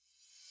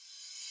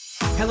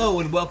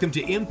Hello and welcome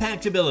to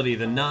Impactability,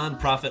 the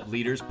Nonprofit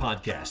Leaders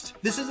Podcast.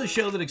 This is a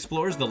show that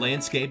explores the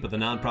landscape of the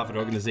nonprofit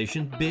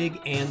organization, big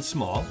and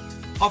small,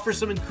 offers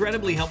some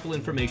incredibly helpful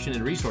information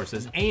and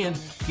resources, and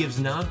gives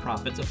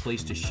nonprofits a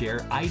place to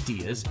share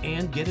ideas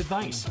and get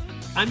advice.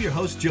 I'm your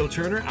host, Joe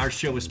Turner. Our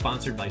show is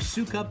sponsored by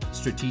Sukup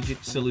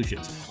Strategic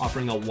Solutions,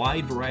 offering a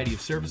wide variety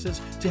of services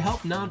to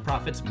help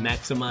nonprofits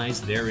maximize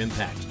their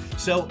impact.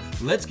 So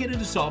let's get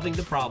into solving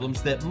the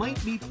problems that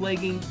might be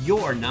plaguing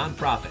your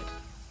nonprofit.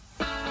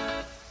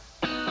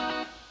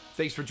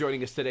 Thanks for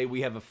joining us today.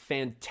 We have a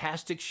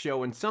fantastic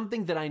show and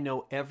something that I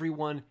know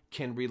everyone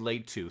can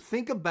relate to.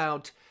 Think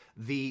about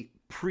the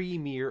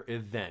premier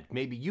event.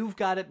 Maybe you've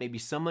got it. Maybe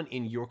someone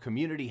in your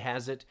community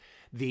has it.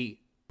 The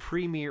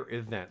premier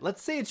event.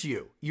 Let's say it's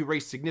you. You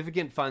raise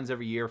significant funds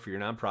every year for your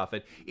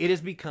nonprofit. It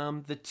has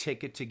become the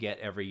ticket to get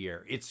every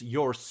year. It's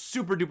your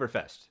Super Duper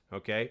Fest,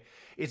 okay?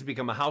 It's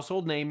become a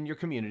household name in your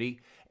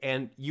community,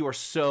 and you are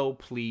so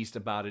pleased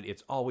about it.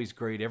 It's always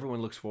great.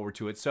 Everyone looks forward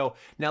to it. So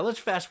now let's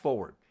fast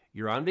forward.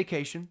 You're on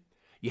vacation.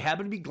 You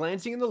happen to be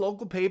glancing in the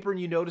local paper,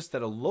 and you notice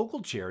that a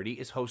local charity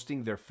is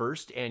hosting their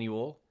first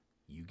annual,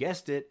 you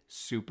guessed it,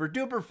 Super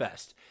Duper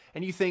Fest.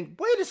 And you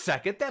think, wait a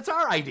second, that's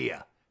our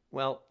idea.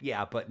 Well,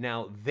 yeah, but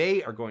now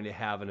they are going to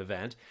have an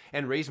event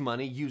and raise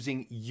money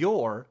using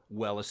your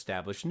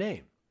well-established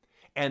name.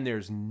 And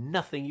there's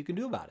nothing you can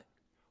do about it.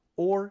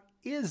 Or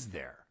is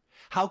there?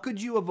 How could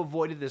you have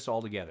avoided this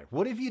altogether?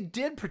 What if you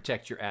did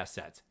protect your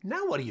assets?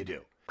 Now what do you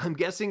do? I'm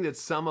guessing that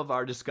some of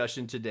our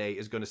discussion today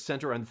is going to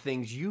center on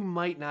things you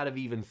might not have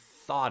even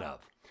thought of.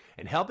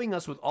 And helping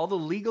us with all the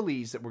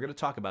legalese that we're going to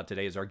talk about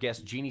today is our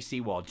guest, Jeannie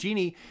Sewald.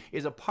 Jeannie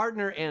is a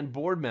partner and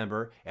board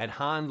member at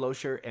Hahn,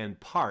 Loescher &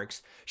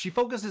 Parks. She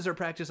focuses her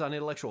practice on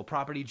intellectual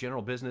property,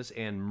 general business,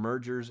 and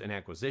mergers and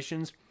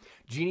acquisitions.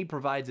 Jeannie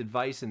provides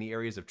advice in the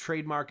areas of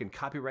trademark and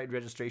copyright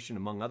registration,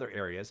 among other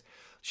areas.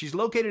 She's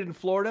located in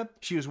Florida.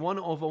 She is one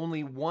of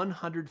only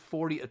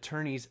 140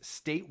 attorneys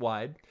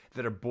statewide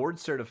that are board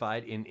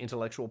certified in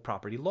intellectual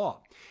property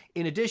law.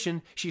 In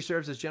addition, she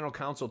serves as general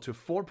counsel to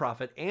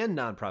for-profit and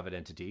nonprofit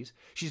entities.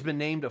 She's been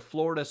named a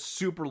Florida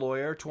Super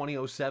Lawyer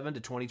 2007 to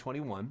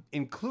 2021,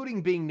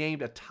 including being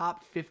named a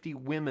top 50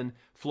 women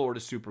Florida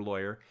Super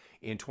Lawyer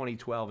in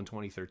 2012 and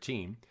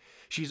 2013.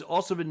 She's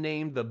also been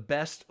named the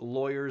Best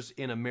Lawyers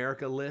in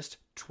America list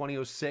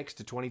 2006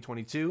 to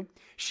 2022.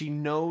 She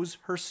knows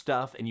her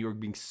stuff, and you're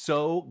being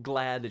so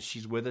glad that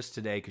she's with us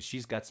today because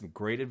she's got some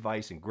great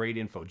advice and great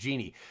info.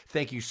 Jeannie,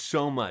 thank you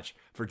so much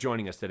for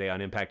joining us today on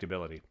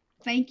Impactability.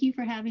 Thank you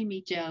for having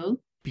me, Joe.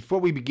 Before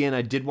we begin,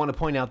 I did want to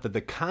point out that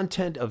the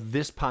content of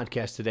this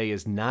podcast today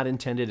is not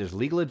intended as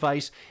legal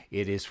advice.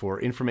 It is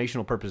for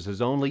informational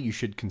purposes only. You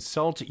should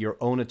consult your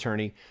own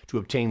attorney to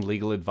obtain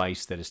legal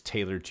advice that is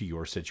tailored to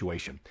your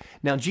situation.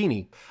 Now,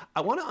 Jeannie,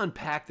 I want to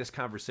unpack this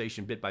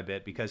conversation bit by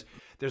bit because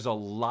there's a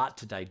lot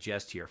to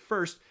digest here.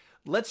 First,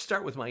 let's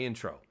start with my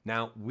intro.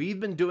 Now, we've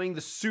been doing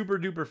the Super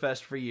Duper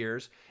Fest for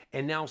years,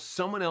 and now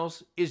someone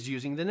else is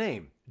using the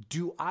name.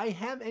 Do I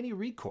have any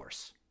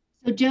recourse?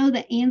 So, Joe,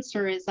 the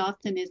answer, as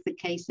often is the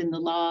case in the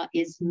law,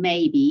 is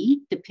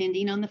maybe,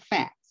 depending on the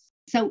facts.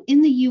 So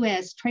in the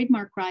U.S.,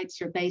 trademark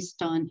rights are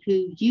based on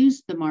who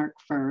used the mark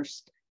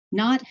first,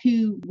 not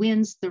who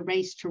wins the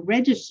race to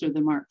register the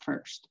mark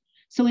first.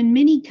 So in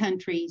many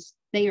countries,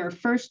 they are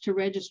first to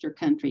register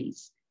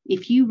countries.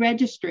 If you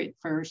register it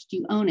first,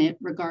 you own it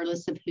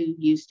regardless of who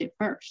used it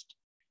first.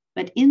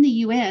 But in the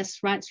U.S.,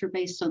 rights are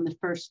based on the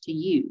first to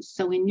use.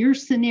 So in your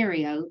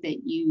scenario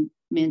that you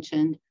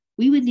mentioned,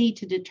 we would need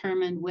to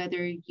determine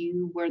whether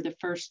you were the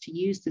first to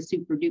use the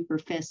Super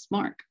Duper Fest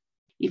mark.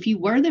 If you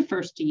were the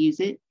first to use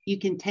it, you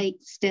can take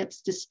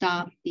steps to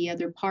stop the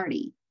other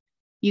party.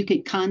 You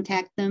could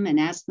contact them and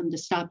ask them to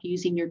stop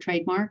using your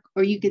trademark,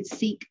 or you could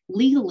seek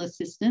legal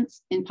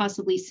assistance and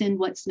possibly send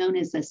what's known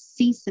as a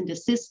cease and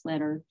desist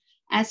letter,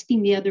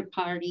 asking the other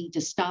party to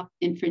stop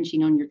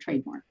infringing on your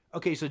trademark.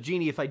 Okay, so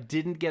Jeannie, if I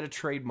didn't get a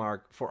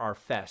trademark for our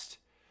fest,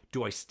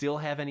 do I still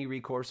have any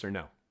recourse or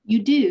no?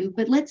 You do,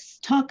 but let's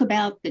talk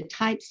about the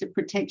types of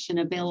protection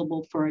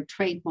available for a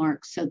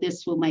trademark so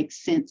this will make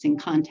sense in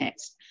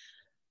context.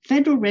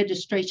 Federal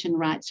registration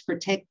rights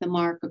protect the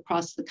mark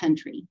across the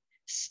country.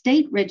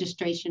 State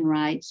registration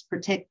rights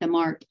protect the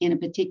mark in a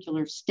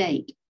particular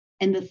state.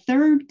 And the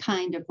third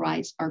kind of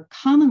rights are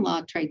common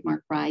law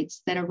trademark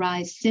rights that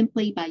arise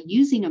simply by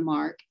using a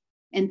mark,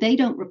 and they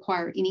don't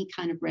require any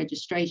kind of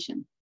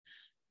registration.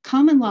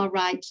 Common law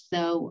rights,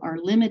 though, are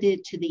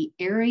limited to the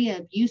area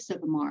of use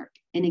of a mark,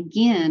 and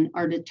again,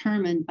 are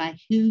determined by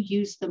who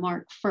used the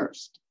mark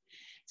first.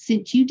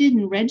 Since you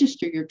didn't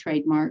register your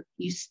trademark,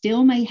 you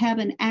still may have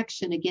an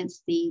action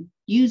against the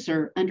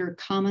user under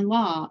common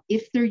law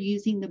if they're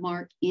using the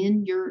mark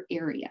in your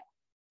area.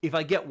 If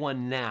I get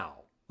one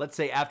now, let's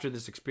say after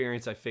this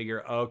experience, I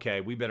figure, okay,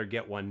 we better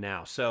get one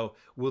now. So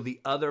will the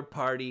other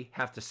party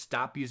have to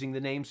stop using the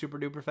name Super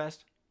Duper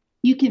Fest?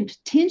 You can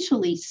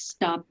potentially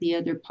stop the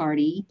other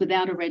party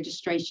without a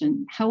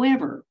registration.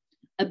 However,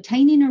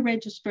 obtaining a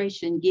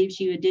registration gives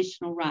you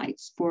additional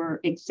rights, for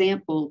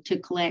example, to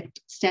collect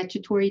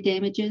statutory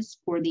damages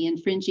for the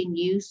infringing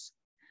use,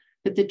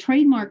 But the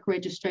trademark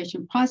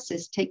registration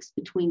process takes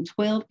between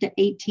 12 to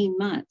 18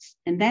 months,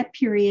 and that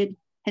period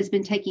has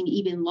been taking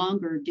even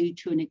longer due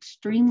to an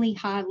extremely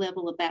high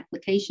level of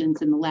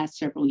applications in the last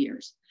several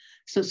years.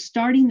 So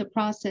starting the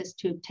process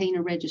to obtain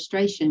a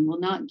registration will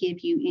not give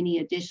you any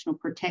additional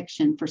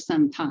protection for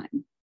some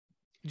time.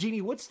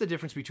 Jeannie, what's the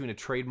difference between a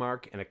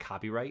trademark and a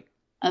copyright?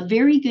 A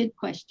very good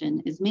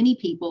question, as many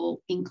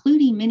people,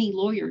 including many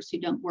lawyers who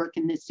don't work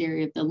in this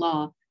area of the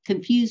law,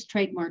 confuse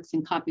trademarks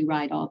and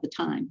copyright all the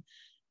time.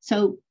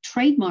 So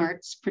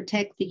trademarks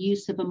protect the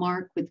use of a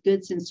mark with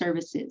goods and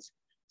services.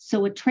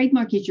 So a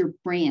trademark is your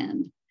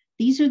brand.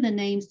 These are the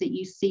names that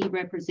you see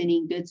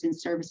representing goods and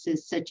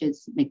services such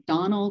as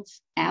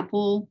McDonald's,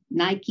 Apple,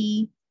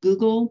 Nike,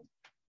 Google,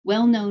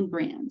 well-known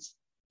brands.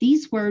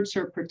 These words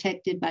are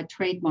protected by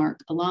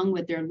trademark along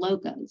with their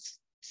logos.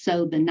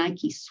 So the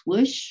Nike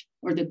swoosh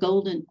or the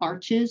golden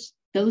arches,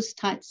 those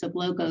types of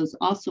logos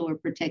also are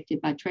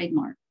protected by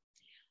trademark.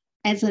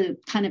 As a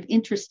kind of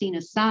interesting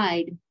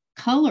aside,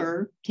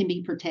 color can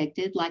be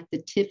protected like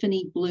the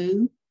Tiffany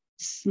blue,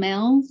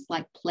 smells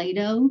like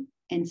Play-Doh,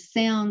 and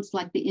sounds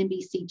like the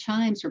NBC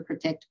chimes are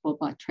protectable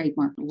by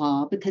trademark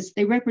law because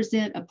they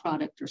represent a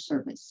product or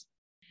service.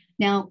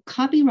 Now,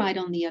 copyright,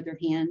 on the other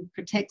hand,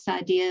 protects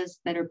ideas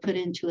that are put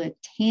into a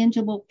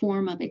tangible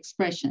form of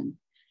expression.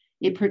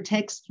 It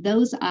protects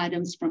those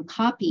items from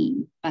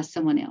copying by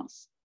someone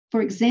else.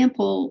 For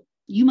example,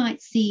 you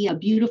might see a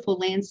beautiful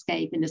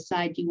landscape and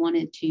decide you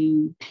wanted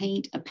to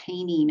paint a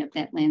painting of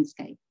that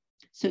landscape.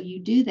 So you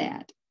do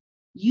that.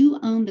 You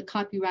own the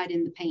copyright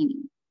in the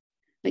painting,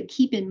 but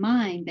keep in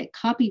mind that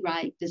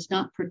copyright does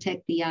not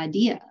protect the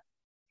idea.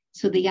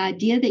 So the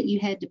idea that you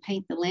had to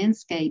paint the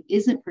landscape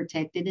isn't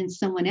protected, and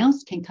someone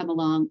else can come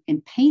along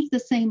and paint the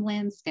same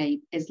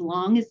landscape as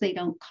long as they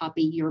don't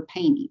copy your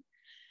painting.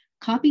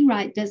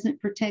 Copyright doesn't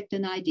protect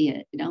an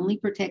idea. It only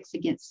protects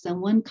against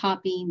someone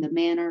copying the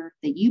manner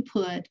that you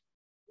put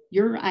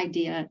your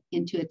idea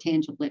into a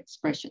tangible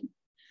expression.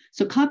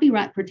 So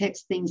copyright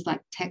protects things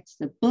like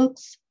text of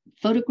books,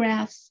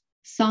 photographs,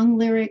 song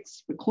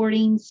lyrics,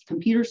 recordings,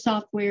 computer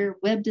software,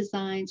 web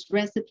designs,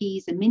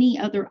 recipes, and many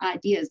other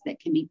ideas that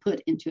can be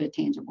put into a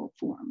tangible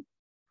form.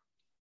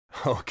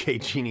 Okay,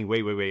 Jeannie,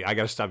 wait. I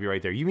got to stop you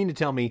right there. You mean to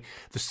tell me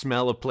the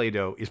smell of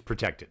Play-Doh is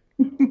protected?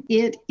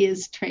 It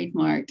is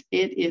trademarked.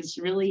 It is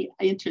really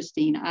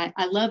interesting.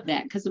 I love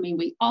that because,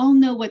 we all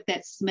know what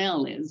that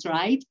smell is,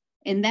 right?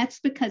 And that's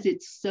because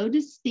it's so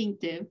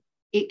distinctive,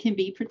 it can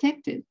be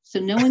protected. So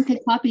no one could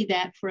copy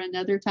that for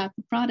another type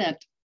of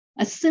product,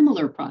 a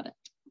similar product.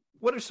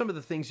 What are some of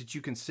the things that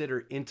you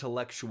consider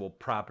intellectual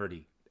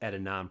property at a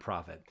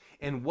nonprofit?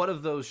 And what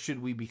of those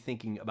should we be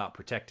thinking about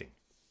protecting?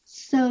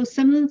 So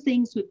some of the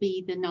things would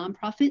be the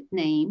nonprofit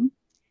name,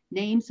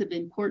 names of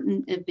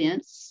important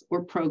events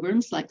or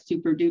programs like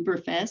Super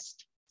Duper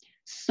Fest,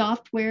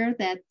 software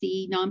that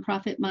the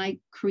nonprofit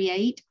might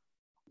create,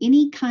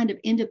 any kind of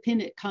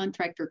independent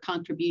contractor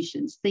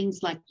contributions,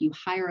 things like you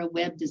hire a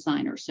web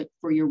designer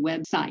for your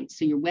website,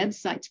 so your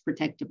website's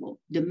protectable,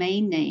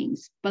 domain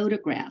names,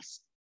 photographs.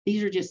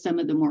 These are just some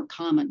of the more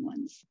common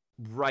ones.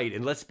 Right.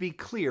 And let's be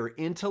clear,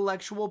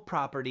 intellectual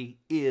property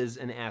is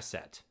an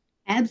asset.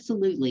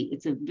 Absolutely.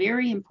 It's a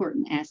very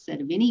important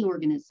asset of any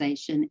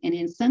organization. And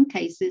in some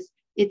cases,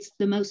 it's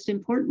the most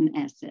important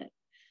asset.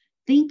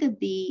 Think of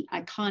the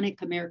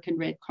iconic American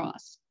Red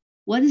Cross.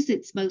 What is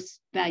its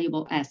most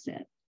valuable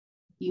asset?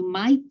 You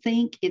might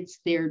think it's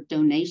their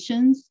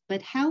donations,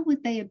 but how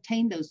would they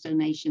obtain those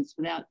donations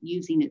without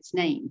using its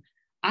name?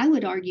 I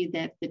would argue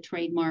that the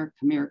trademark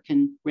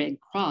American Red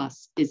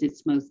Cross is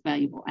its most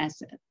valuable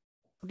asset.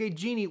 Okay,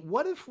 Jeannie,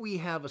 what if we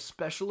have a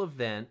special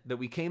event that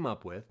we came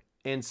up with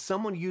and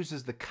someone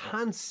uses the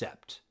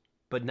concept,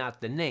 but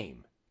not the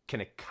name?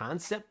 Can a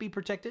concept be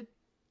protected?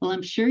 Well,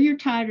 I'm sure you're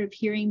tired of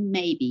hearing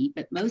maybe,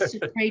 but most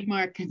of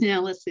trademark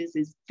analysis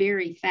is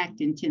very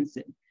fact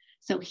intensive.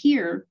 So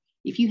here,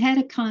 if you had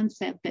a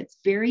concept that's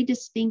very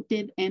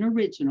distinctive and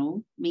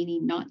original,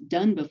 meaning not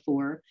done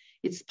before,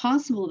 it's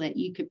possible that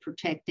you could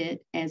protect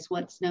it as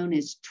what's known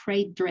as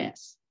trade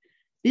dress.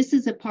 This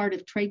is a part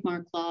of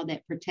trademark law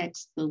that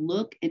protects the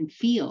look and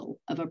feel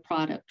of a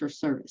product or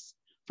service.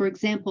 For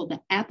example,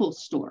 the Apple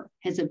Store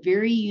has a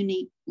very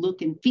unique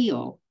look and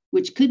feel,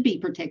 which could be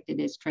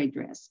protected as trade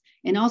dress.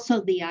 And also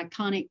the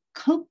iconic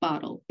Coke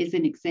bottle is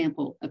an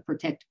example of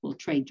protectable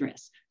trade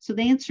dress. So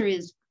the answer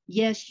is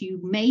yes, you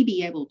may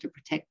be able to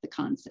protect the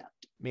concept.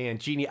 Man,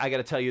 Jeannie, I got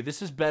to tell you,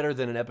 this is better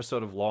than an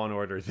episode of Law &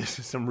 Order. This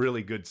is some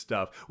really good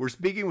stuff. We're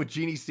speaking with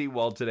Jeannie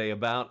Seewald today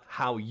about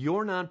how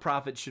your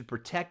nonprofit should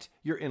protect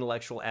your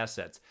intellectual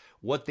assets,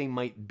 what they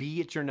might be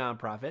at your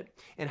nonprofit,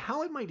 and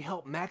how it might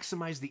help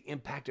maximize the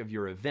impact of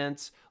your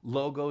events,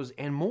 logos,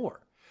 and more.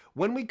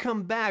 When we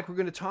come back, we're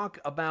going to talk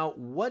about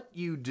what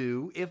you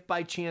do if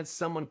by chance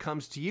someone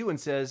comes to you and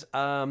says,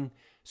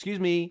 excuse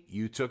me,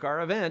 you took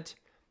our event,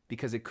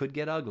 because it could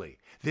get ugly.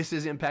 This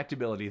is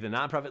Impactability, the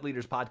Nonprofit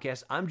Leaders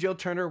Podcast. I'm Joe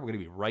Turner. We're going to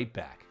be right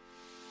back.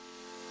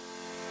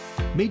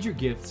 Major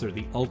gifts are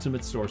the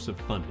ultimate source of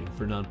funding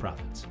for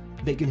nonprofits.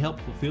 They can help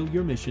fulfill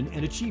your mission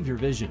and achieve your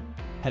vision.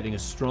 Having a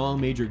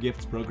strong major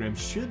gifts program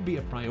should be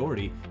a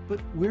priority, but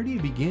where do you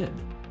begin?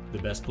 The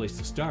best place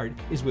to start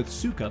is with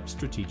Sukup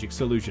Strategic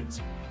Solutions.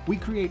 We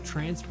create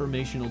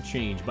transformational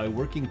change by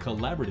working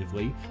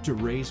collaboratively to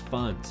raise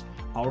funds.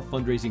 Our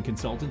fundraising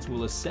consultants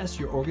will assess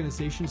your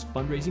organization's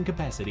fundraising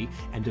capacity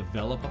and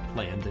develop a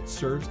plan that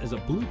serves as a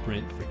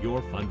blueprint for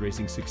your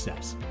fundraising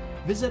success.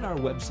 Visit our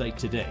website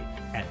today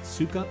at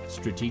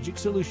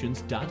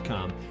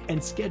sukupstrategicsolutions.com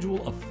and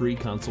schedule a free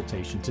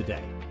consultation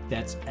today.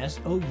 That's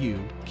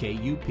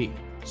SOUKUP,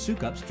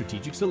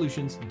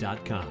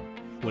 sukupstrategicsolutions.com.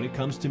 When it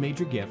comes to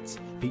major gifts,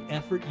 the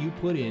effort you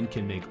put in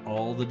can make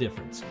all the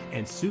difference,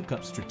 and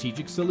Sukup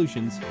Strategic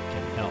Solutions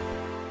can help.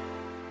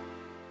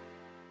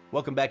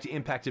 Welcome back to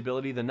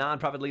Impactability, the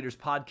Nonprofit Leaders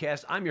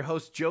Podcast. I'm your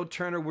host, Joe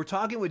Turner. We're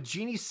talking with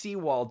Jeannie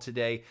Seewald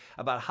today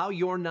about how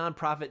your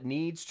nonprofit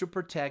needs to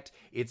protect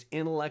its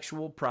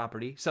intellectual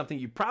property, something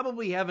you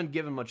probably haven't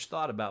given much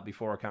thought about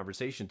before our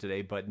conversation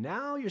today, but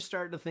now you're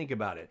starting to think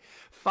about it.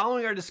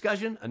 Following our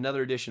discussion,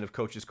 another edition of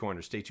Coach's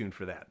Corner. Stay tuned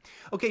for that.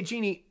 Okay,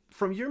 Jeannie,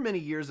 from your many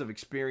years of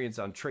experience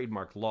on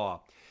trademark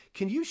law,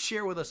 can you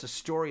share with us a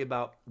story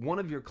about one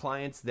of your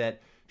clients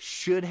that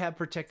should have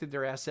protected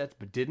their assets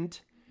but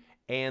didn't,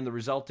 and the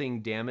resulting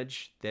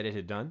damage that it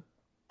had done?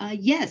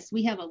 Yes,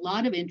 we have a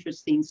lot of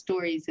interesting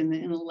stories in the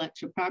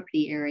intellectual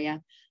property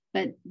area,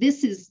 but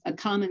this is a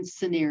common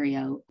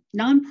scenario.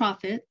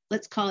 Nonprofit,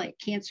 let's call it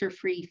Cancer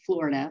Free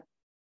Florida,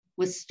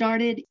 was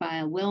started by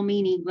a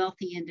well-meaning,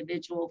 wealthy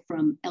individual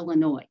from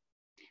Illinois.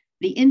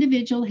 The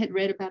individual had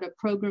read about a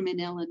program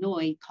in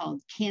Illinois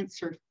called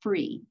Cancer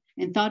Free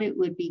and thought it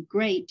would be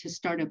great to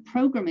start a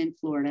program in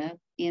Florida.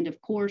 And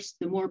of course,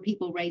 the more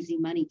people raising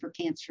money for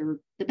cancer,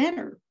 the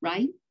better,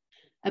 right?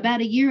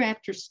 About a year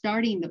after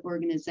starting the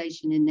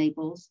organization in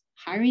Naples,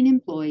 hiring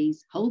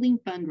employees, holding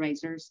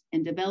fundraisers,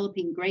 and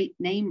developing great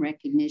name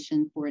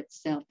recognition for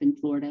itself in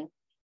Florida,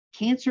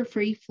 Cancer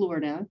Free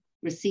Florida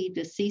received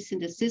a cease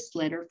and desist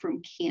letter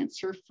from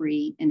Cancer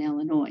Free in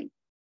Illinois.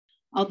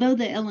 Although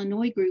the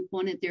Illinois group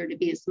wanted there to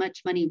be as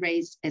much money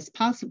raised as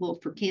possible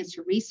for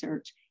cancer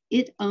research,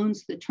 it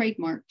owns the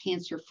trademark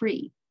Cancer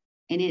Free,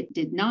 and it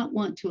did not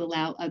want to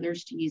allow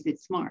others to use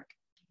its mark.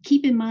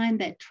 Keep in mind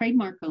that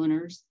trademark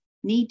owners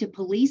need to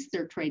police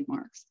their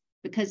trademarks,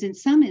 because in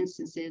some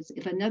instances,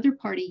 if another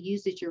party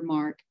uses your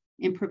mark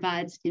and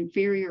provides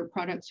inferior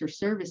products or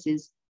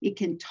services, it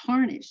can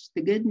tarnish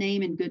the good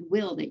name and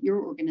goodwill that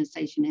your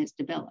organization has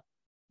developed.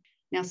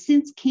 Now,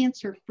 since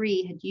Cancer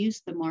Free had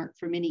used the mark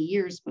for many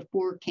years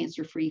before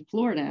Cancer Free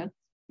Florida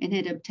and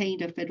had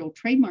obtained a federal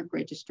trademark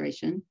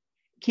registration,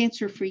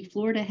 Cancer Free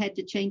Florida had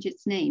to change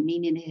its name,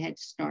 meaning it had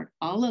to start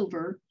all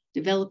over,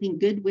 developing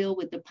goodwill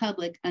with the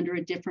public under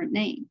a different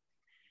name.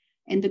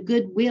 And the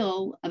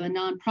goodwill of a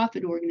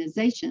nonprofit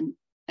organization,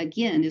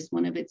 again, is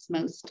one of its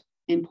most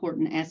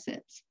important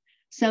assets.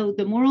 So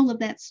the moral of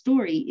that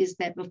story is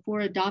that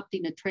before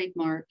adopting a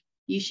trademark,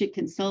 you should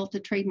consult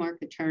a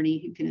trademark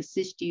attorney who can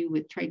assist you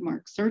with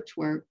trademark search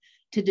work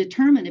to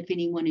determine if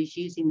anyone is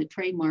using the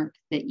trademark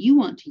that you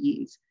want to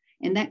use.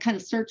 And that kind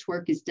of search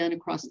work is done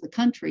across the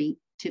country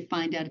to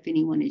find out if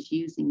anyone is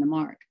using the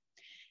mark.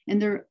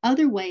 And there are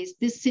other ways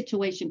this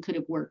situation could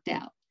have worked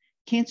out.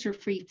 Cancer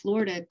Free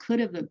Florida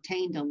could have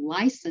obtained a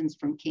license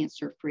from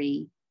Cancer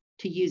Free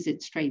to use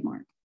its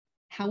trademark.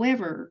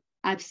 However,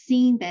 I've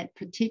seen that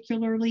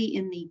particularly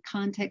in the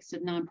context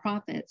of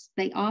nonprofits,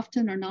 they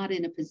often are not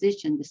in a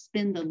position to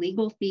spend the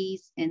legal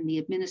fees and the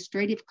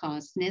administrative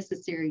costs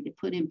necessary to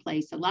put in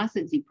place a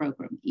licensing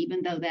program,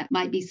 even though that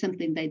might be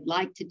something they'd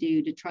like to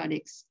do to try to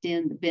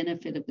extend the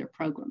benefit of their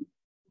program.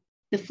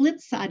 The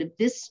flip side of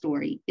this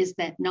story is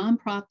that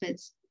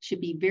nonprofits should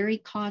be very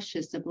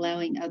cautious of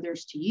allowing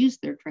others to use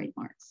their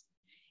trademarks.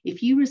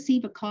 If you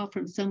receive a call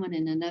from someone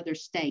in another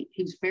state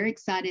who's very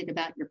excited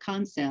about your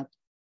concept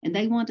and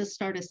they want to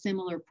start a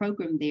similar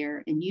program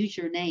there and use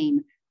your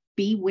name,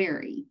 be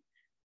wary.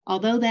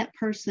 Although that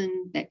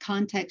person that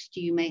contacts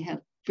you may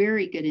have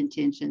very good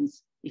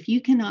intentions, if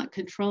you cannot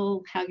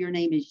control how your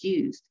name is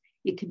used,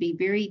 it could be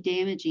very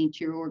damaging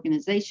to your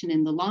organization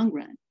in the long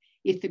run.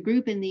 If the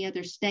group in the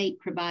other state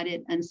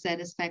provided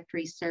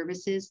unsatisfactory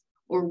services,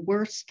 or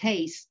worst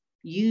case,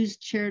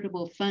 used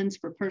charitable funds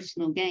for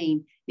personal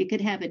gain, it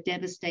could have a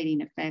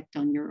devastating effect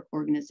on your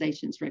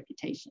organization's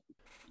reputation.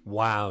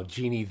 Wow,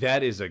 Jeannie,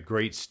 that is a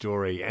great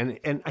story.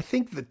 And I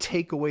think the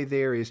takeaway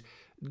there is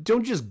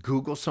don't just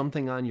Google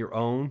something on your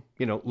own,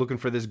 looking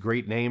for this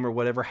great name or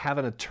whatever. Have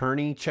an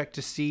attorney check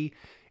to see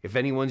if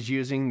anyone's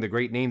using the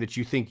great name that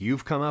you think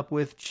you've come up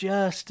with,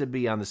 just to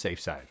be on the safe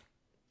side.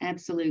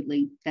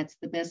 Absolutely. That's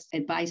the best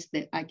advice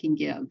that I can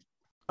give.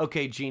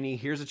 Okay, Jeannie,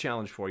 here's a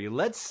challenge for you.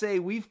 Let's say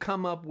we've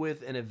come up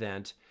with an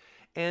event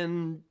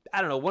and,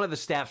 I don't know, one of the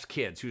staff's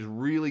kids who's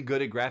really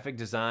good at graphic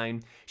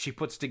design, she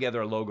puts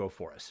together a logo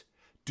for us.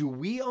 Do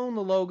we own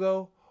the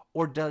logo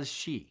or does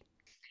she?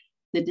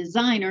 The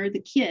designer,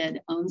 the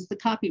kid, owns the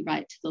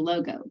copyright to the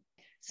logo.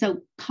 So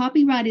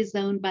copyright is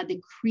owned by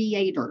the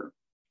creator.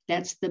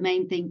 That's the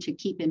main thing to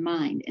keep in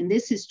mind. And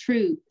this is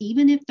true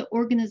even if the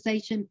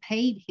organization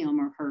paid him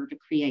or her to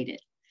create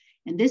it.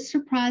 And this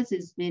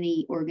surprises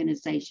many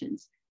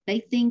organizations. They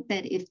think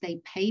that if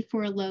they pay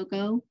for a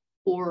logo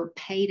or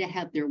pay to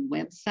have their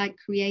website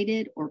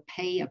created or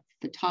pay a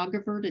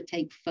photographer to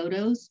take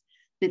photos,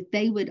 that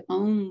they would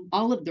own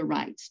all of the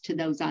rights to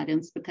those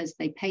items because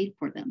they paid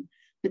for them.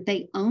 But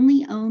they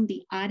only own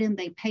the item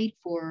they paid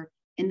for,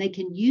 and they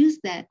can use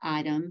that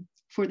item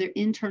for their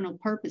internal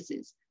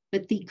purposes.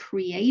 But the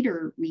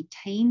creator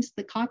retains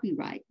the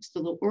copyright.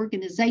 So the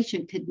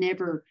organization could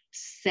never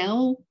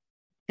sell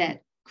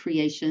that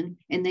creation,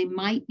 and they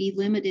might be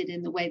limited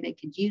in the way they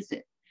could use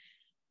it.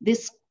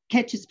 This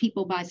catches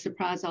people by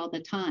surprise all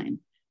the time.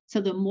 So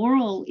the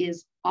moral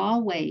is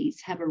always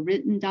have a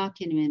written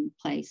document in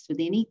place with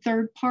any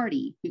third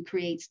party who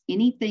creates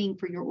anything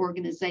for your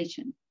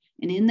organization.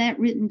 And in that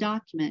written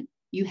document,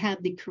 you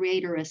have the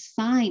creator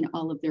assign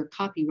all of their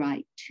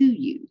copyright to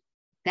you.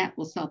 That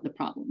will solve the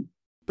problem.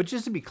 But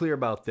just to be clear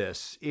about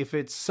this, if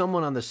it's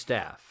someone on the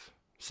staff,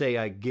 say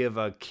I give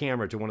a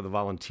camera to one of the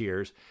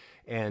volunteers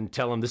and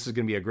tell them this is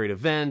going to be a great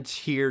event,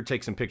 here,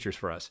 take some pictures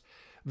for us.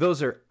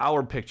 Those are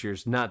our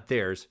pictures, not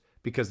theirs,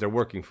 because they're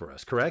working for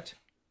us, correct?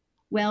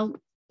 Well,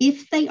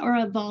 if they are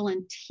a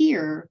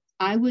volunteer,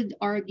 I would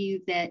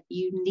argue that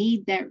you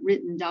need that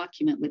written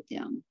document with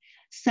them.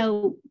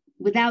 So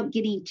without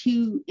getting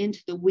too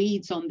into the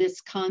weeds on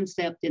this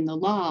concept in the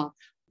law,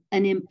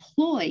 an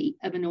employee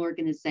of an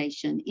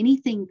organization,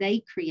 anything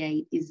they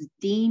create is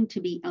deemed to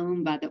be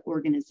owned by the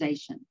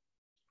organization.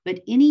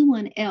 But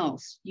anyone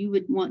else, you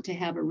would want to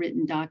have a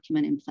written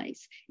document in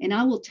place. And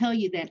I will tell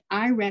you that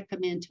I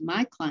recommend to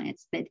my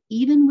clients that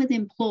even with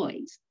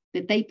employees,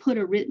 that they put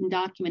a written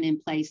document in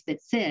place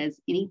that says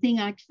anything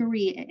I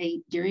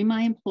create during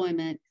my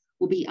employment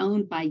will be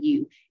owned by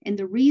you. And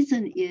the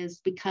reason is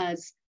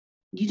because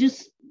you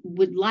just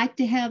would like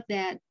to have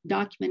that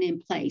document in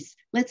place.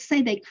 Let's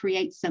say they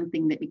create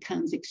something that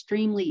becomes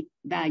extremely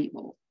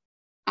valuable.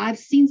 I've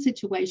seen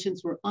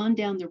situations where on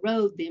down the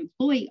road, the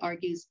employee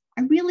argues,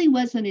 I really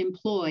was an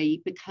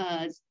employee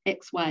because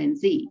X, Y, and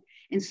Z.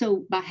 And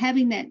so by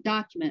having that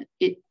document,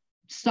 it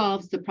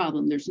solves the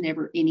problem. There's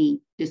never any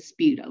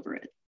dispute over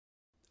it.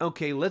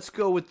 Okay, let's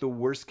go with the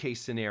worst case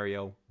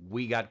scenario.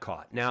 We got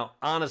caught. Now,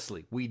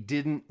 honestly, we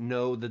didn't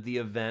know that the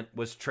event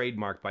was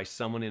trademarked by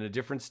someone in a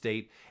different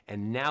state,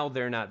 and now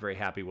they're not very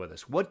happy with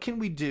us. What can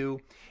we do,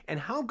 and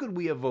how could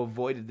we have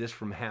avoided this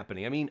from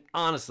happening? I mean,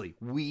 honestly,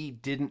 we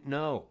didn't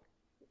know.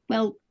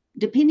 Well,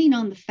 depending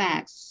on the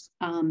facts,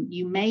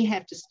 you may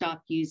have to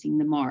stop using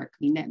the mark. I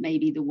mean, that may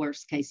be the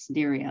worst case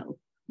scenario.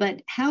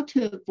 But how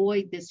to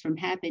avoid this from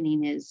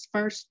happening is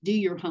first, do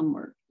your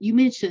homework. You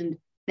mentioned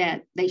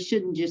that they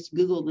shouldn't just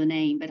Google the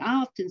name, but I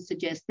often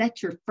suggest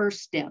that's your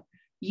first step.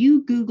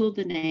 You Google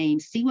the name,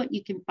 see what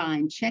you can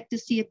find, check to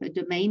see if a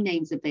domain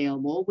name's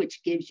available,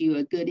 which gives you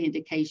a good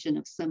indication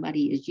if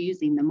somebody is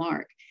using the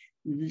mark.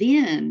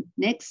 Then,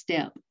 next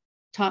step,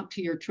 talk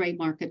to your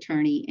trademark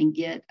attorney and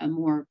get a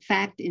more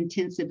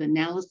fact-intensive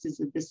analysis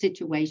of the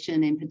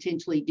situation and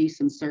potentially do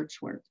some search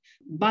work.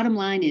 Bottom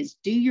line is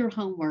do your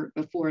homework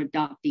before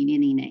adopting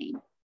any name.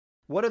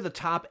 What are the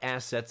top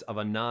assets of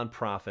a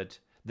nonprofit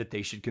that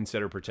they should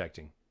consider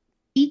protecting?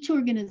 Each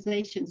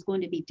organization is going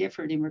to be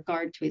different in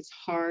regard to its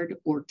hard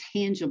or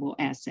tangible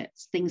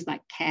assets, things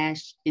like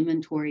cash,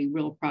 inventory,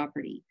 real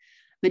property.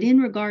 But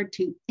in regard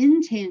to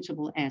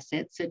intangible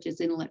assets, such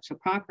as intellectual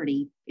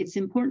property, it's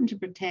important to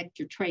protect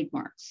your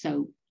trademarks.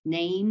 So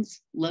names,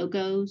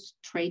 logos,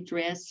 trade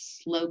dress,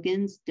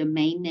 slogans,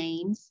 domain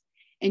names,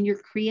 and your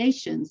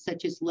creations,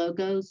 such as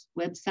logos,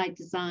 website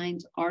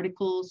designs,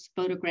 articles,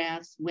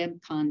 photographs,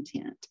 web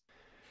content.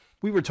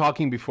 We were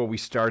talking before we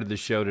started the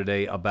show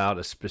today about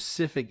a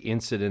specific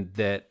incident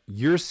that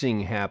you're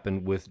seeing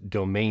happen with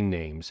domain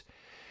names.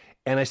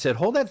 And I said,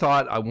 hold that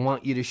thought. I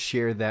want you to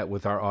share that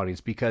with our audience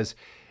because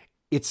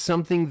it's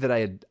something that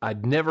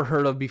I'd never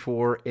heard of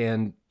before.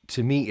 And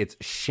to me, it's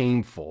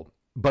shameful.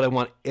 But I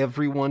want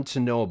everyone to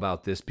know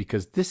about this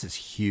because this is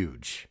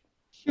huge.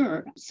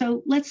 Sure.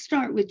 So let's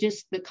start with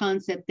just the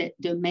concept that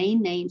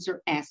domain names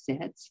are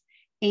assets.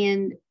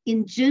 And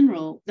in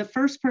general, the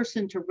first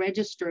person to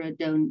register a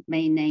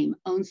domain name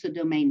owns the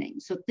domain name.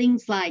 So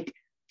things like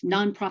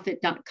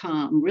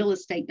nonprofit.com,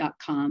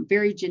 realestate.com,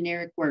 very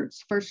generic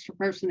words. First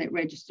person that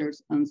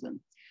registers owns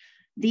them.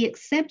 The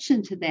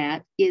exception to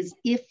that is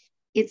if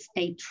it's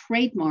a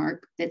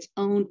trademark that's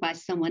owned by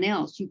someone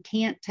else. You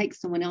can't take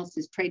someone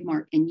else's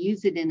trademark and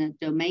use it in a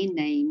domain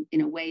name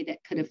in a way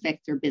that could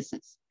affect their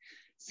business.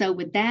 So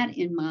with that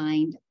in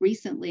mind,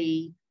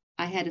 recently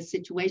I had a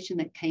situation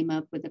that came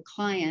up with a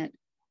client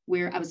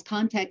where I was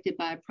contacted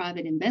by a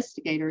private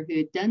investigator who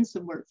had done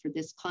some work for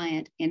this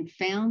client and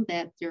found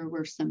that there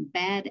were some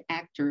bad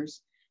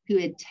actors who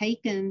had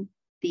taken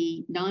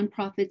the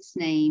nonprofit's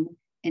name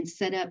and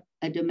set up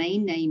a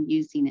domain name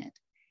using it.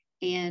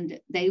 And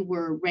they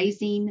were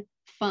raising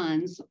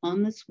funds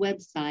on this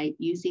website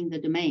using the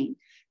domain.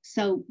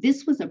 So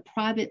this was a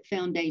private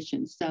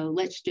foundation. So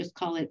let's just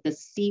call it the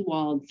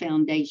Seawald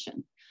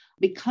Foundation.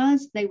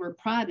 Because they were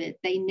private,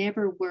 they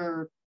never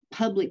were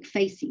public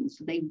facing.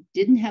 So they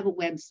didn't have a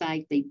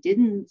website, they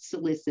didn't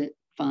solicit,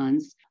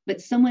 funds,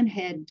 but someone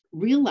had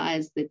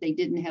realized that they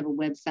didn't have a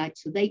website.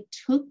 So they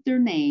took their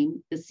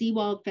name, the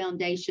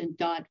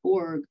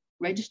seawaldfoundation.org,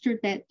 registered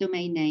that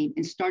domain name,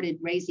 and started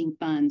raising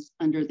funds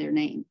under their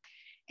name.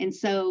 And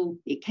so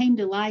it came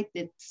to light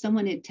that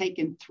someone had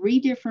taken 3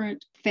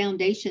 different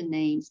foundation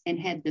names and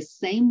had the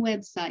same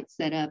website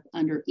set up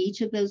under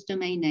each of those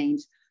domain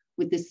names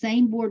with the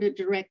same board of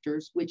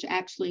directors, which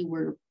actually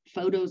were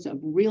photos of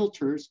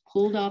realtors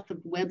pulled off of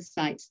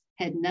websites,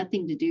 had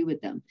nothing to do with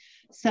them.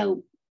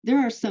 So there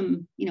are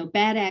some,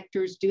 bad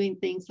actors doing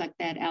things like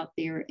that out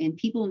there, and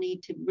people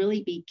need to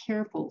really be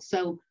careful.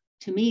 So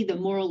to me, the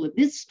moral of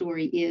this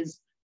story is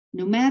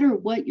no matter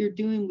what you're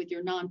doing with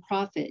your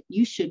nonprofit,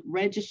 you should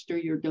register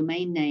your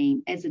domain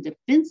name as a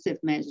defensive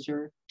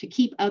measure to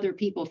keep other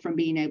people from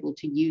being able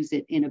to use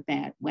it in a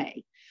bad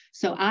way.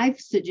 So I've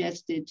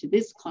suggested to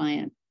this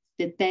client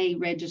that they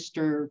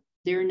register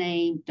their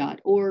name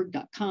 .org,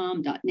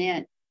 .com,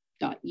 .net,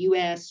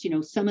 .us,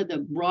 some of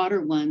the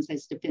broader ones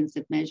as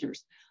defensive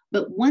measures.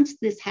 But once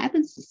this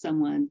happens to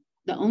someone,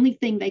 the only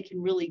thing they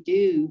can really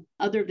do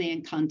other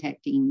than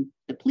contacting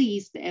the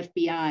police, the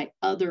FBI,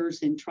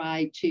 others, and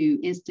try to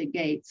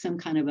instigate some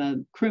kind of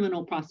a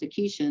criminal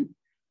prosecution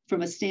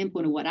from a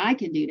standpoint of what I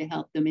can do to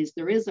help them is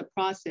there is a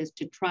process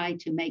to try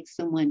to make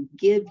someone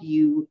give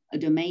you a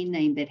domain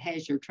name that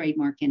has your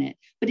trademark in it.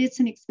 But it's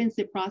an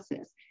expensive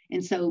process.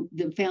 And so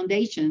the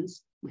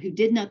foundations who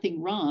did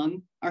nothing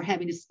wrong are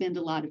having to spend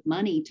a lot of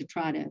money to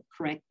try to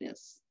correct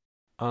this.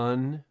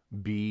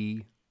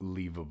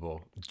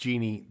 Unbelievable.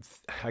 Jeannie,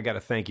 I got to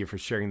thank you for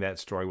sharing that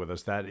story with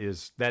us.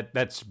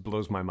 That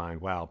blows my mind.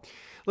 Wow.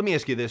 Let me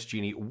ask you this,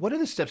 Jeannie. What are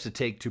the steps to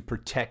take to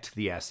protect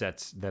the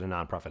assets that a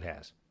nonprofit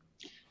has?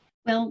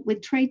 Well,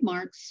 with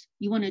trademarks,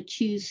 you want to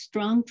choose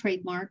strong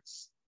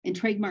trademarks and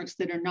trademarks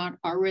that are not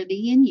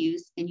already in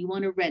use, and you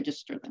want to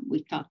register them.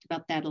 We've talked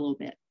about that a little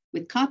bit.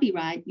 With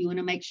copyright, you want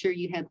to make sure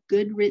you have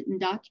good written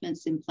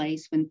documents in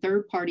place when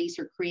third parties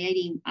are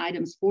creating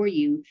items for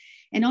you.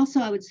 And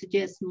also, I would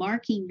suggest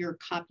marking your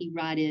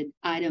copyrighted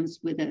items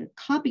with a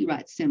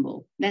copyright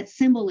symbol. That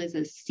symbol is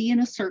a C in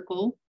a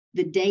circle,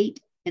 the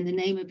date, and the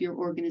name of your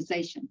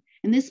organization.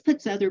 And this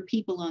puts other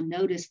people on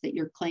notice that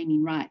you're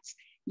claiming rights.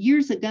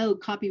 Years ago,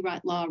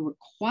 copyright law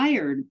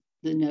required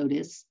the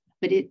notice,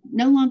 but it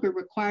no longer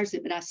requires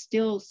it, but I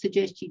still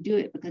suggest you do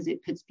it because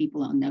it puts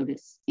people on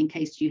notice in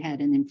case you had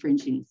an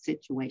infringing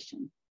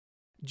situation.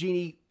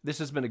 Jeannie, this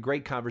has been a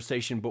great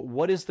conversation, but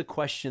what is the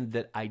question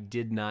that I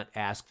did not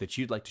ask that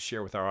you'd like to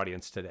share with our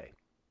audience today?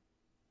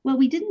 Well,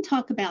 we didn't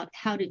talk about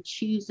how to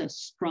choose a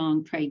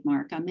strong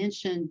trademark. I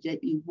mentioned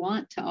that you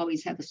want to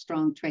always have a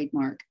strong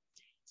trademark.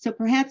 So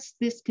perhaps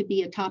this could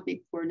be a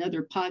topic for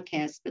another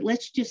podcast, but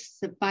let's just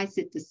suffice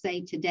it to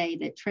say today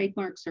that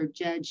trademarks are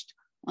judged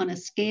on a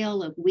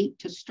scale of weak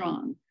to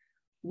strong.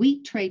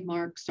 Weak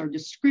trademarks are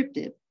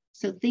descriptive.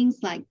 So things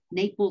like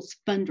Naples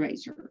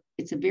fundraiser,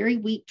 it's a very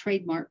weak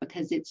trademark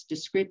because it's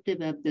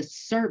descriptive of the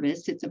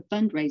service, it's a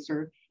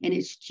fundraiser, and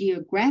it's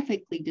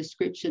geographically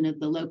description of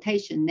the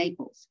location,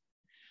 Naples.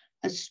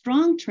 A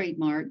strong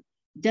trademark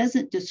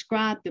doesn't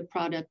describe the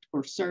product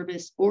or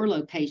service or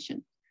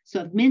location.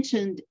 So I've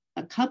mentioned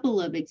a couple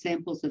of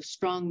examples of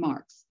strong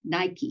marks,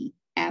 Nike,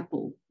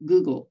 Apple,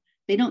 Google.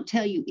 They don't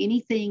tell you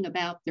anything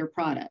about their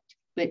product,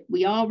 but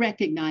we all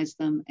recognize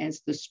them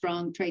as the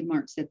strong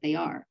trademarks that they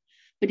are.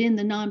 But in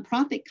the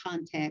nonprofit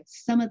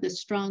context, some of the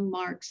strong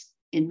marks,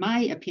 in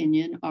my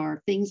opinion,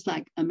 are things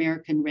like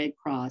American Red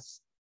Cross,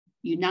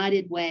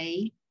 United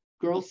Way,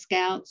 Girl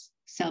Scouts,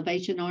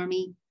 Salvation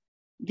Army.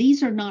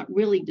 These are not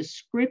really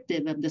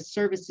descriptive of the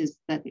services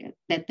that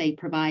they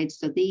provide.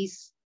 So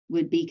these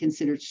would be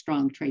considered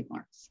strong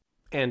trademarks.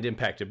 And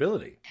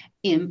impactability.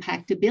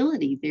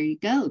 Impactability. There you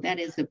go. That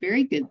is a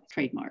very good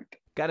trademark.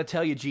 Got to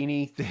tell you,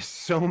 Jeannie, there's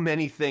so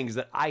many things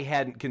that I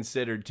hadn't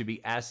considered to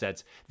be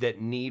assets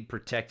that need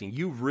protecting.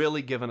 You've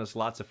really given us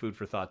lots of food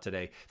for thought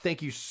today.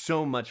 Thank you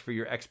so much for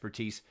your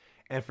expertise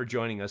and for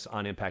joining us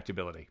on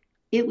Impactability.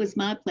 It was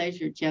my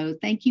pleasure, Joe.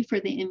 Thank you for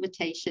the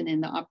invitation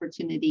and the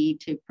opportunity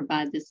to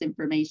provide this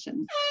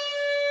information.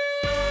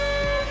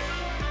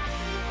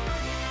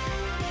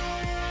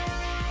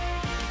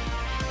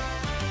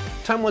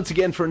 Time once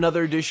again for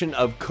another edition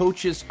of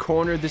Coach's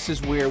Corner. This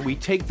is where we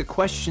take the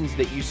questions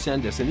that you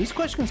send us, and these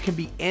questions can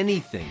be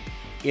anything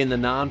in the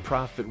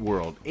nonprofit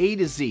world, A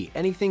to Z,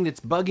 anything that's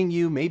bugging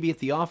you. Maybe at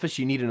the office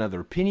you need another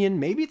opinion,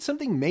 maybe it's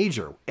something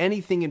major,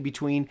 anything in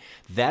between.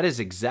 That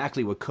is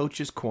exactly what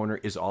Coach's Corner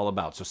is all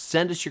about. So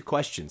send us your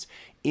questions.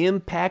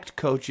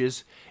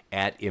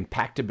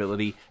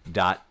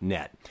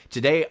 impactcoaches@impactability.net.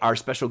 Today, our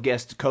special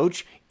guest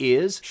coach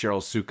is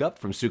Cheryl Sukup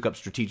from Sukup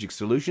Strategic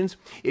Solutions.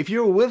 If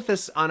you were with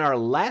us on our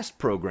last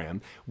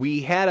program,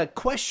 we had a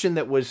question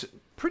that was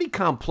pretty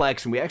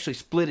complex, and we actually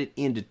split it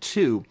into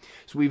two.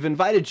 So we've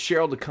invited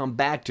Cheryl to come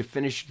back to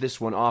finish this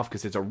one off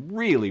because it's a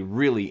really,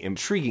 really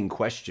intriguing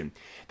question.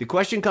 The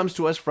question comes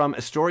to us from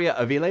Astoria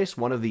Aviles,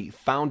 one of the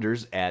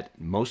founders at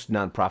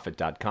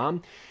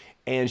mostnonprofit.com.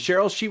 And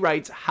Cheryl, she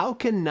writes, how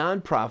can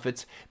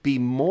nonprofits be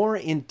more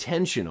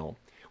intentional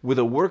with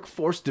a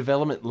workforce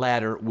development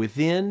ladder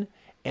within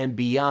and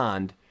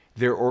beyond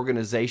their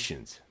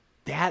organizations?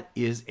 That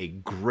is a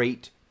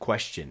great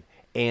question.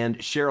 And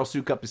Cheryl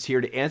Sukup is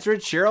here to answer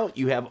it. Cheryl,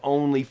 you have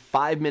only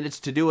 5 minutes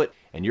to do it,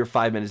 and your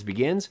 5 minutes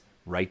begins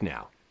right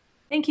now.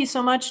 Thank you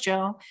so much,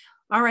 Joe.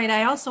 All right.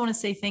 I also want to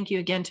say thank you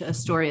again to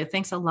Astoria.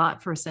 Thanks a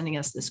lot for sending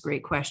us this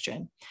great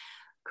question.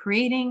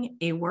 Creating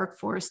a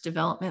workforce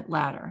development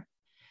ladder.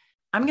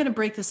 I'm going to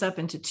break this up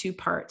into two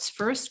parts.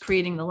 First,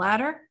 creating the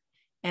ladder,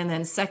 and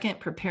then second,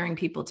 preparing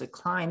people to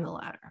climb the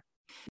ladder.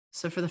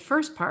 So for the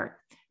first part,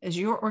 as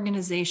your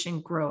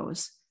organization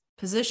grows,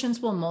 positions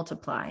will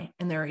multiply,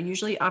 and there are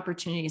usually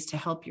opportunities to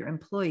help your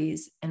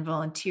employees and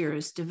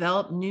volunteers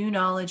develop new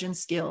knowledge and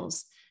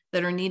skills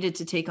that are needed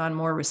to take on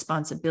more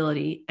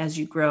responsibility as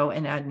you grow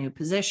and add new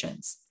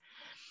positions.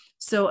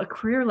 So a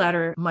career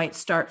ladder might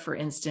start, for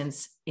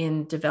instance,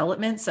 in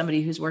development.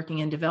 Somebody who's working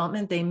in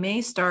development, they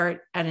may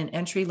start at an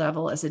entry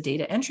level as a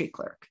data entry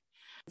clerk.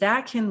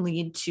 That can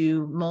lead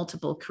to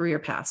multiple career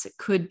paths. It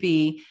could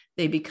be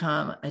they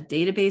become a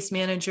database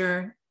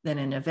manager, then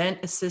an event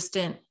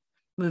assistant,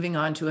 moving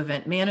on to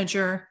event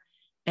manager,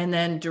 and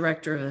then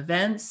director of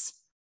events,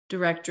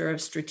 director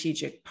of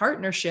strategic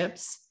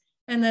partnerships,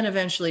 and then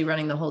eventually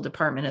running the whole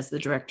department as the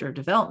director of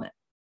development.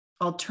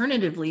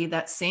 Alternatively,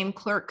 that same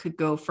clerk could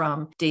go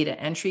from data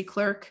entry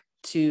clerk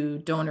to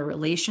donor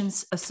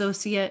relations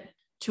associate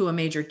to a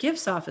major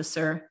gifts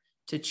officer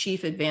to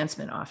chief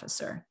advancement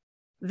officer.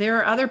 There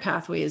are other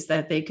pathways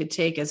that they could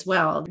take as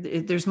well.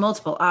 There's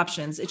multiple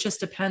options. It just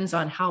depends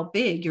on how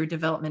big your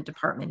development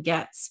department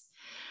gets.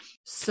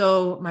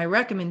 So my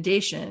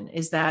recommendation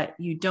is that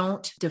you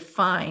don't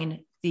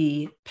define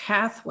the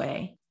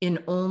pathway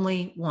in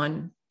only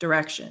one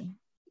direction.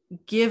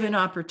 Give an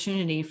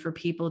opportunity for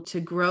people to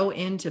grow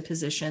into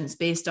positions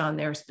based on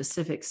their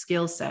specific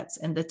skill sets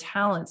and the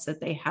talents that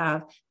they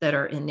have that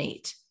are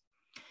innate.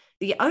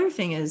 The other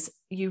thing is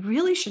you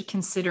really should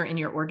consider in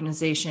your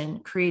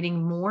organization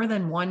creating more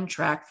than one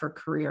track for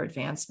career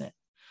advancement.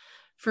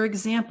 For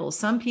example,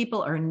 some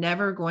people are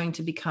never going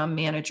to become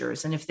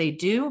managers, and if they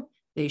do,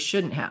 they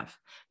shouldn't have,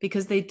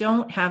 because they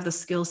don't have the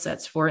skill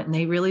sets for it and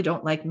they really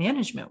don't like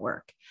management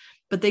work.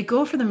 But they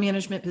go for the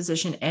management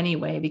position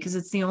anyway, because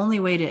it's the only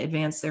way to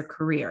advance their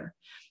career,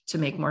 to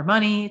make more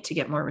money, to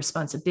get more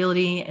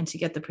responsibility, and to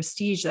get the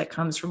prestige that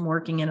comes from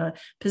working in a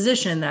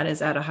position that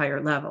is at a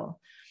higher level.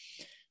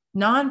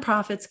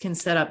 Nonprofits can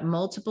set up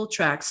multiple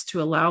tracks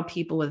to allow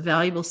people with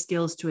valuable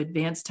skills to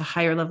advance to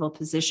higher level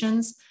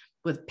positions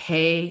with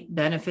pay,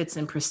 benefits,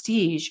 and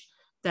prestige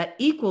that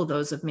equal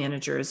those of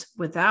managers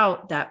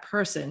without that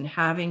person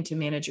having to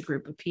manage a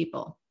group of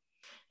people.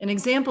 An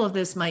example of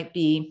this might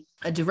be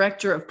a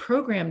director of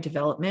program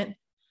development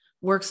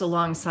works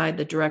alongside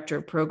the director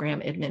of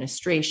program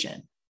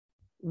administration.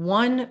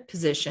 One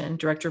position,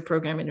 director of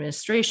program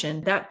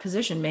administration, that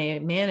position may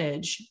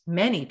manage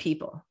many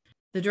people.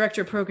 The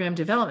director of program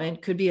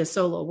development could be a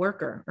solo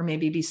worker or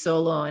maybe be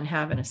solo and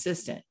have an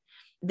assistant.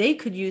 They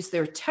could use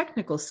their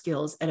technical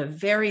skills at a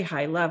very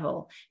high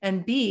level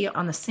and be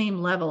on the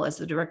same level as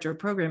the director of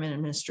program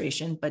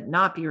administration, but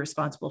not be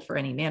responsible for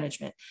any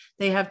management.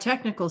 They have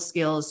technical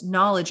skills,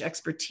 knowledge,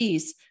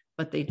 expertise,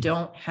 but they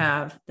don't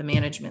have the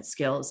management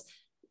skills.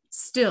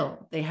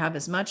 Still, they have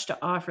as much to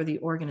offer the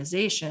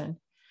organization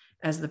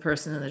as the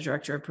person in the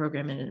director of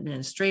program and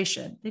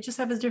administration. They just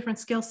have a different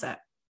skill set.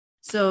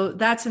 So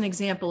that's an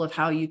example of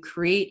how you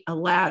create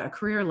a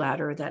career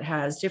ladder that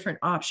has different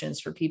options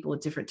for people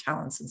with different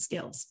talents and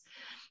skills.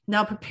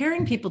 Now,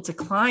 preparing people to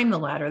climb the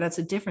ladder, that's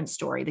a different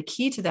story. The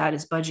key to that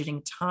is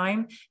budgeting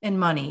time and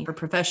money for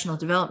professional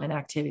development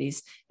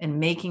activities and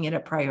making it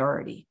a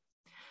priority.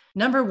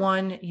 Number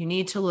one, you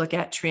need to look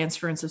at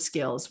transference of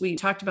skills. We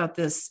talked about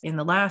this in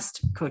the last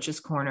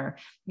Coach's Corner.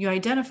 You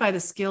identify the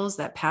skills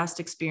that past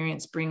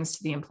experience brings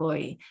to the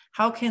employee.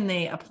 How can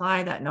they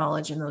apply that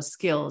knowledge and those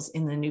skills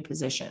in the new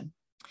position?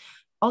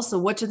 Also,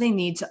 what do they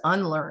need to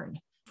unlearn?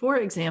 For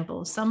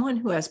example, someone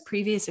who has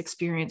previous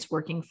experience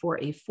working for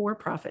a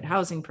for-profit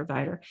housing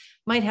provider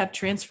might have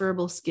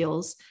transferable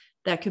skills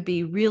that could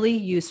be really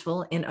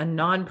useful in a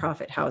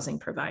nonprofit housing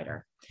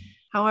provider.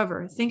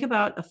 However, think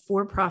about a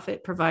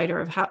for-profit provider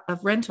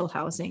of rental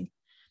housing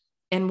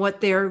and what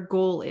their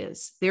goal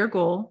is. Their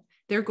goal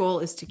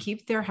is to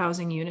keep their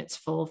housing units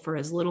full for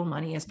as little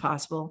money as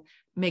possible,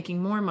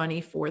 making more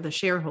money for the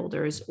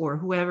shareholders or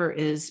whoever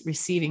is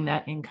receiving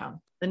that income.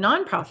 The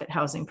nonprofit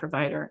housing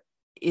provider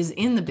is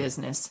in the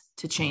business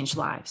to change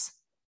lives.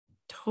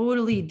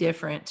 Totally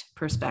different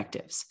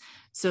perspectives.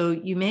 So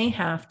you may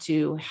have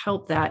to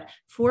help that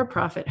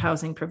for-profit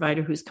housing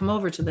provider who's come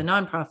over to the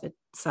nonprofit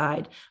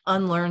side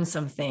unlearn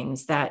some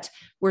things that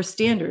were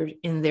standard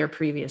in their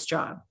previous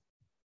job.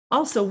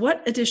 Also,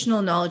 what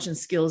additional knowledge and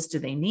skills do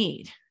they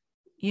need?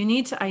 You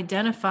need to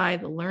identify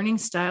the learning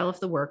style of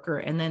the worker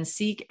and then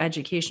seek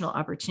educational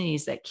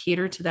opportunities that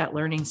cater to that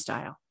learning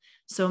style.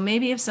 So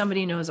maybe if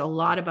somebody knows a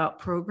lot about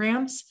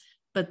programs,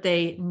 but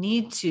they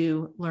need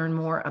to learn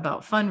more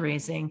about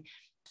fundraising,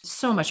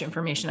 So much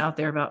information out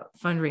there about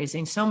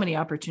fundraising, so many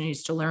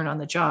opportunities to learn on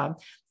the job.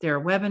 There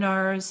are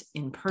webinars,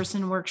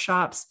 in-person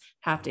workshops,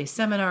 half-day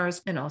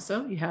seminars, and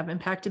also you have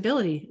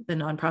Impactability, the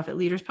Nonprofit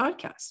Leaders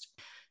Podcast.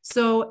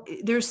 So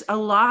there's a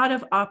lot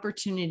of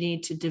opportunity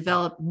to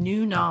develop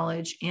new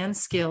knowledge and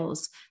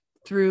skills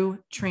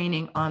through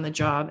training on the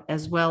job,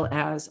 as well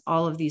as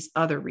all of these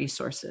other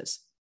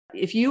resources.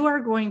 If you are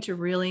going to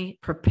really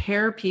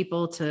prepare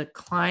people to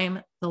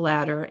climb the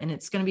ladder, and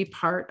it's going to be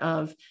part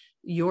of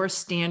your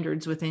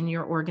standards within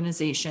your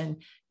organization,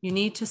 you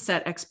need to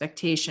set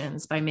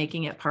expectations by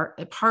making it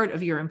a part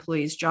of your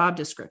employees' job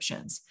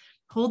descriptions.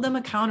 Hold them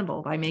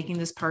accountable by making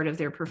this part of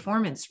their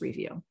performance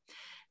review.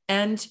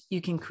 And you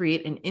can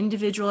create an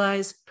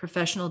individualized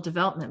professional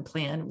development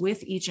plan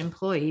with each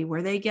employee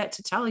where they get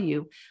to tell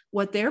you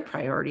what their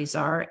priorities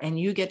are, and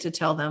you get to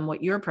tell them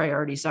what your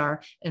priorities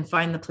are and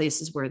find the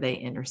places where they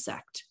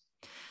intersect.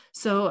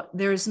 So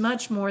there's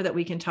much more that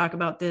we can talk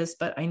about this,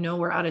 but I know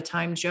we're out of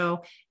time,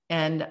 Joe.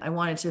 And I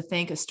wanted to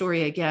thank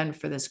Astoria again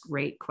for this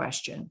great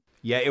question.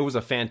 Yeah, it was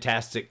a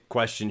fantastic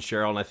question,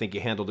 Cheryl, and I think you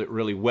handled it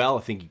really well.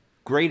 I think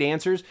great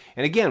answers.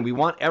 And again, we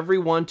want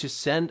everyone to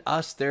send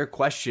us their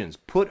questions.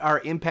 Put our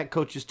Impact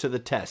Coaches to the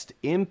test.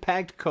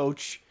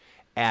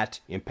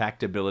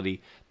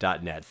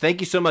 impactcoach@impactability.net. Thank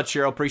you so much,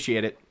 Cheryl.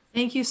 Appreciate it.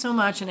 Thank you so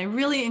much. And I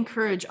really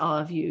encourage all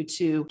of you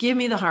to give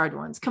me the hard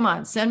ones. Come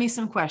on, send me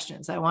some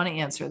questions. I want to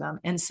answer them.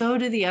 And so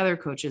do the other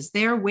coaches.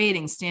 They're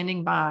waiting,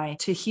 standing by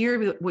to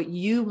hear what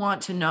you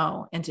want to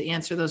know and to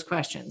answer those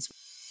questions.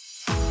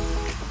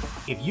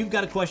 If you've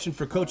got a question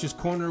for Coach's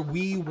Corner,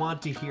 we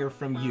want to hear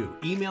from you.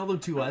 Email them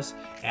to us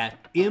at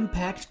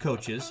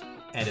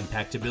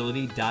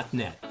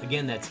impactcoaches@impactability.net.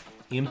 Again, that's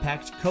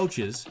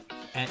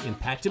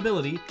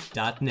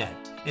impactcoaches@impactability.net.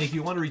 And if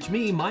you want to reach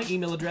me, my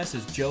email address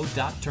is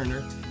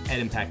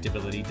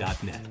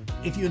joe.turner@impactability.net.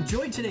 If you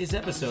enjoyed today's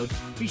episode,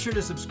 be sure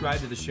to subscribe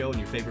to the show in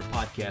your favorite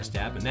podcast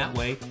app, and that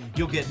way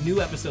you'll get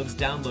new episodes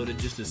downloaded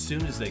just as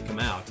soon as they come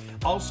out.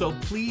 Also,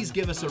 please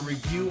give us a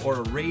review or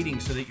a rating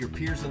so that your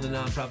peers in the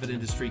nonprofit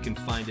industry can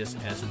find us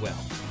as well.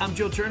 I'm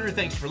Joe Turner.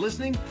 Thanks for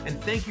listening, and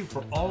thank you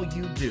for all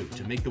you do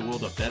to make the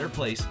world a better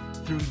place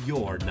through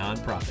your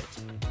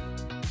nonprofit.